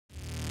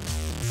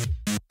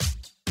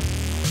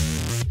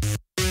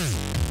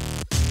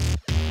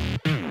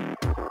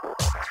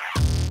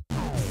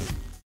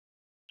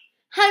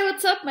Hi,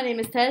 what's up? My name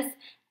is Tess,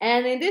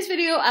 and in this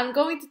video I'm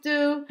going to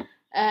do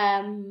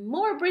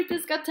more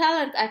Britain's Got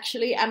Talent.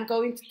 Actually, I'm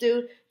going to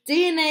do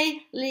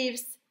DNA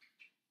leaves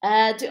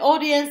the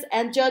audience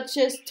and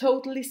judges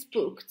totally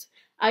spooked.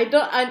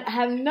 I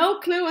have no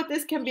clue what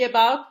this can be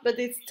about, but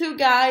it's two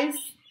guys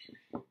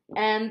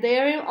and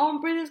they're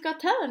on Britain's Got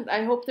Talent.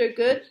 I hope they're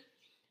good.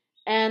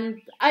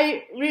 And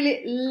I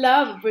really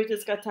love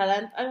Britain's Got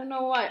Talent. I don't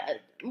know why,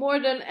 more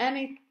than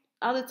any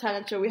other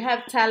talent show. We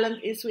have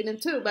talent in Sweden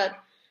too, but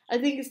I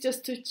think it's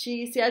just too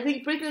cheesy. I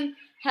think Britain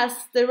has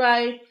the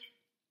right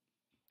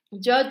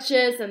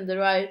judges and the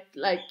right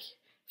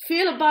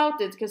feel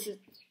about it, because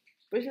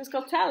Britain's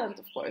Got Talent,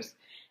 of course.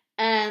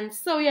 And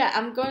so yeah,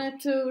 I'm going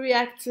to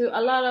react to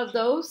a lot of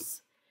those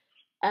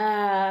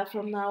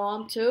from now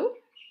on too.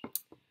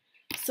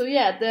 So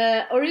yeah,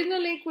 the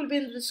original link will be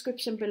in the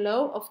description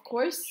below, of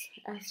course,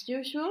 as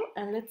usual.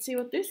 And let's see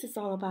what this is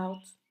all about.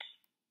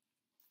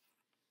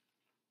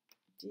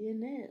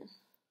 DNA.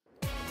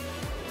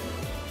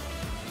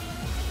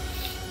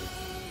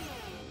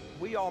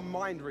 We are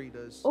mind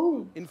readers.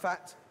 Oh. In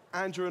fact,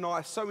 Andrew and I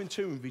are so in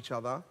tune with each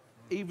other,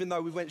 even though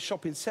we went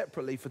shopping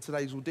separately for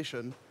today's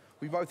audition,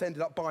 we both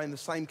ended up buying the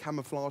same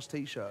camouflage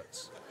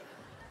t-shirts.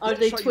 Are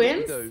they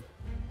twins?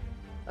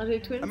 Are they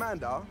twins?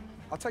 Amanda,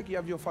 I take you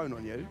have your phone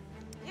on you.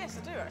 Yes,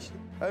 I do actually.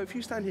 If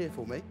you stand here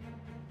for me.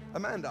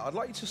 Amanda, I'd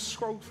like you to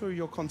scroll through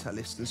your contact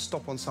list and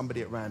stop on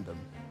somebody at random.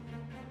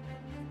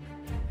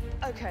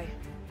 Okay.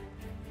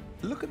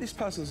 Look at this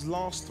person's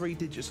last 3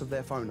 digits of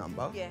their phone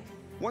number. Yeah.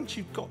 Once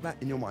you've got that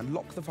in your mind,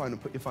 lock the phone and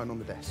put your phone on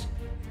the desk.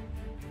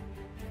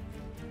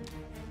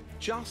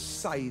 Just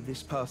say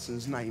this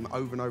person's name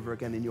over and over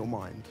again in your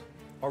mind.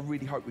 I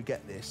really hope we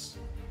get this.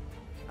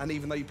 And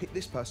even though you picked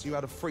this person, you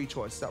had a free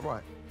choice. Is that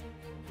right?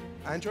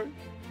 Andrew?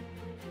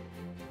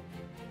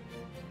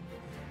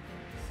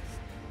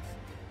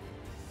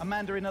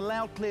 Amanda, in a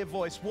loud, clear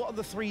voice, what are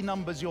the 3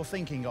 numbers you're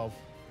thinking of?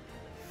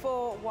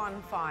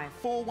 415.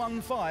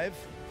 415?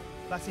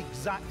 That's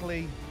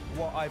exactly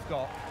what I've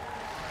got.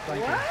 Thank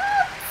you.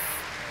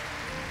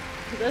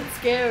 That's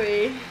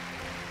scary.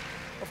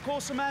 Of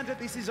course, Amanda,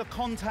 this is a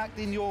contact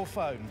in your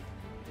phone.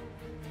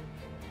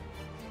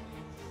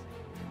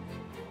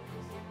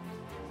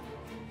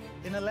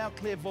 In a loud,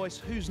 clear voice,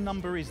 whose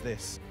number is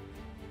this?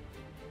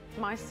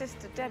 My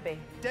sister Debbie.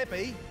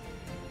 Debbie?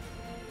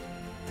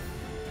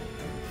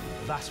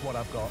 That's what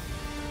I've got.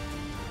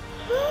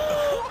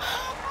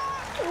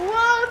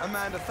 What?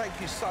 Amanda, thank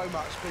you so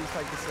much. Please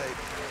take a seat.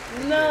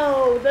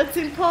 No, that's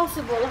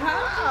impossible.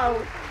 How?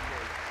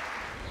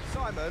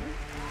 Simon,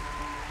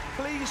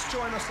 please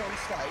join us on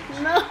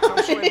stage. No. So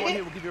I'm sure everyone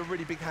here will give you a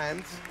really big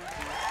hand.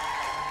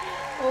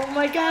 Oh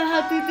my God,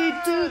 how did they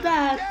do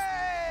that?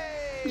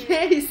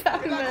 Yay,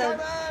 Simon.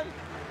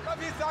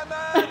 Love you,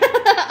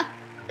 Simon.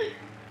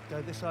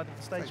 Go this side of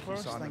the stage for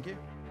us. Simon. Thank you.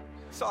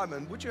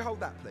 Simon, would you hold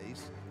that,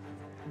 please?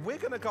 We're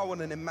going to go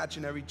on an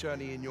imaginary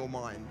journey in your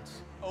mind.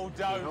 Oh,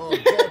 don't. Oh,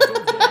 God,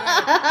 don't go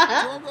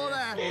there. Don't go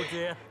there. Oh,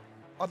 dear.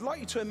 I'd like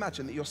you to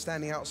imagine that you're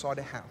standing outside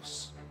a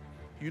house.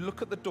 You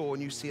look at the door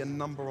and you see a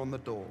number on the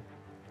door.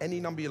 Any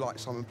number you like,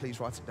 Simon, please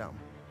write it down.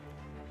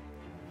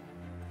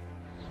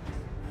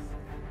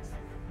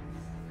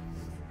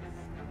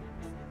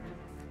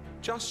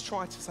 Just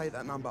try to say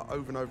that number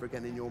over and over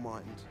again in your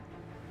mind.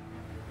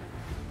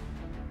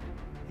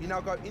 You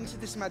now go into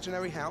this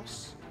imaginary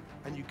house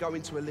and you go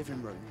into a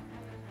living room.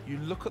 You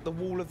look at the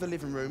wall of the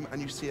living room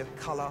and you see a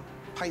colour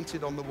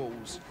painted on the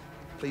walls.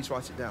 Please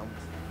write it down.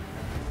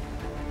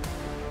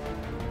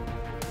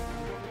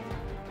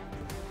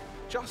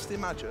 Just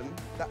imagine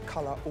that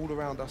colour all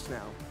around us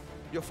now.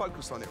 You're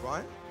focused on it,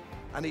 right?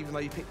 And even though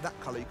you picked that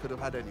colour, you could have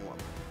had anyone.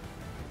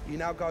 You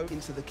now go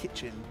into the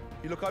kitchen.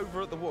 You look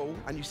over at the wall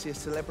and you see a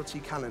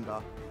celebrity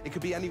calendar. It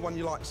could be anyone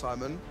you like,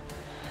 Simon.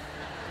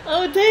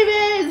 Oh,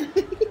 David!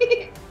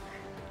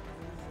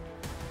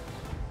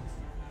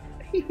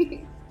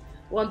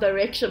 One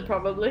Direction,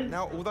 probably.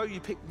 Now, although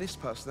you picked this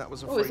person, that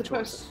was a it's free a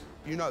choice. person.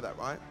 You know that,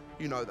 right?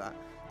 You know that.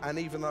 And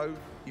even though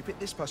you picked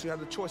this person, you had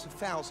a choice of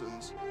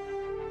thousands.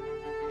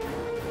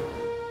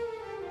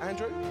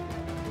 Andrew?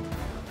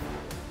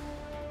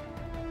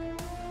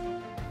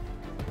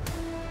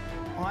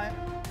 I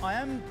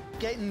am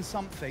getting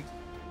something.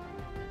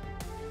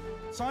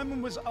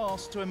 Simon was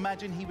asked to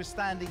imagine he was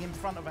standing in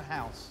front of a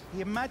house.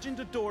 He imagined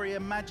a door, he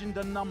imagined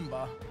a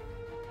number.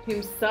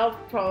 Himself,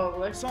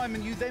 probably.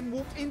 Simon, you then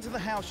walked into the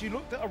house, you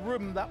looked at a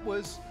room that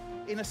was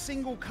in a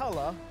single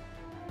colour.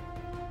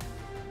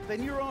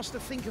 Then you're asked to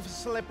think of a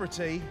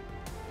celebrity,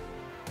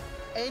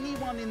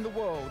 anyone in the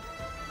world.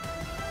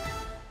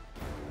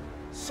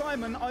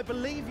 Simon, I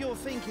believe you're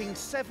thinking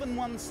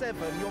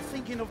 717. You're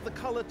thinking of the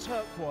colour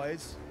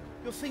turquoise.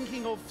 You're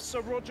thinking of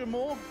Sir Roger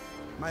Moore.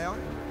 May I?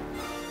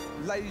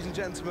 Ladies and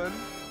gentlemen,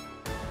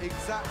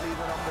 exactly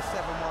the number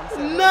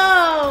 717.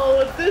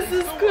 No, this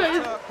is Thought crazy.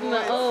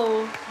 turquoise.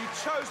 No. You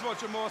chose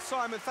Roger Moore.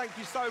 Simon, thank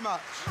you so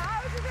much.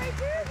 How did they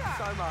do that?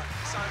 So much.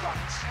 So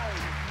much.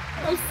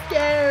 I'm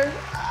scared.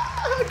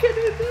 How can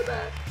you do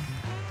that?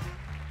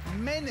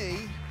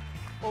 Many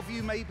of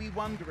you may be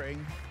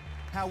wondering,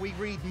 how we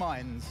read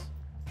minds.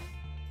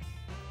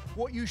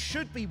 What you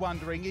should be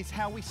wondering is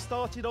how we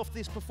started off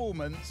this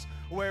performance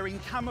wearing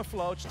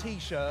camouflage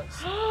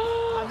t-shirts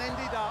and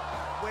ended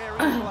up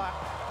wearing black.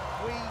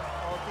 We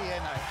are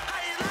DNA.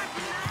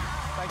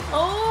 Thank you.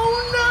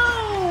 Oh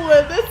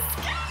no! That's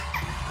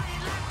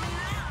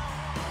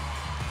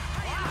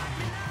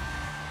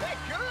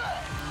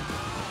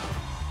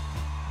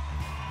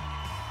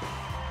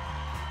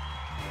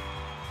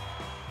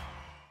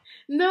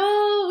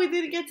No, we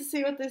didn't get to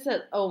see what they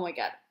said. Oh my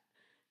god.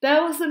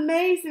 That was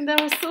amazing.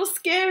 That was so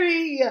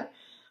scary.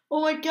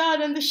 Oh my god.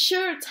 And the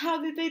shirts,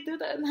 how did they do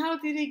that? And how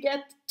did he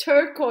get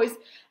turquoise?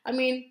 I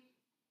mean,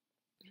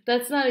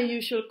 that's not a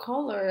usual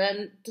color.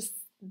 And just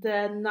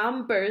the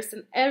numbers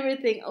and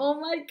everything. Oh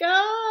my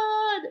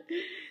god.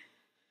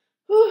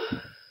 Whew.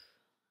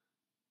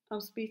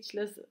 I'm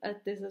speechless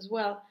at this as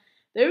well.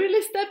 They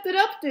really stepped it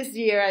up this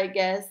year, I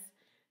guess.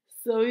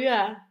 So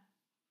yeah.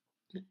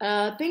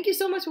 Thank you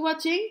so much for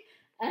watching.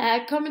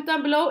 Comment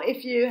down below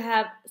if you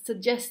have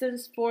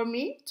suggestions for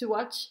me to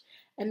watch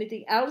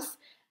anything else.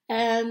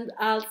 And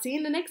I'll see you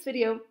in the next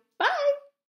video. Bye!